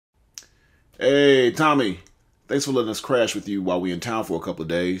Hey, Tommy. Thanks for letting us crash with you while we in town for a couple of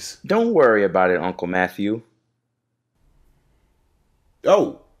days. Don't worry about it, Uncle Matthew.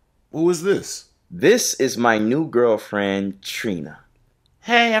 Oh, who is this? This is my new girlfriend, Trina.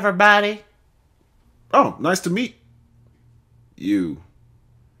 Hey, everybody. Oh, nice to meet you.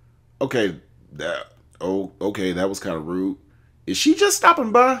 Okay, okay, that was kind of rude. Is she just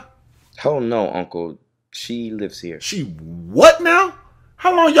stopping by? Oh no, Uncle. She lives here. She what now?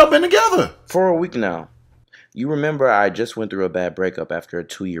 How long y'all been together? For a week now. You remember I just went through a bad breakup after a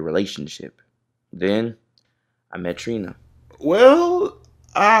 2-year relationship. Then, I met Trina. Well,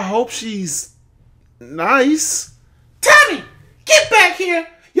 I hope she's nice. Tommy, get back here.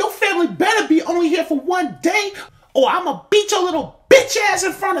 Your family better be only here for one day, or I'ma beat your little bitch ass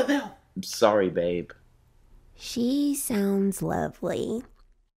in front of them. Sorry, babe. She sounds lovely.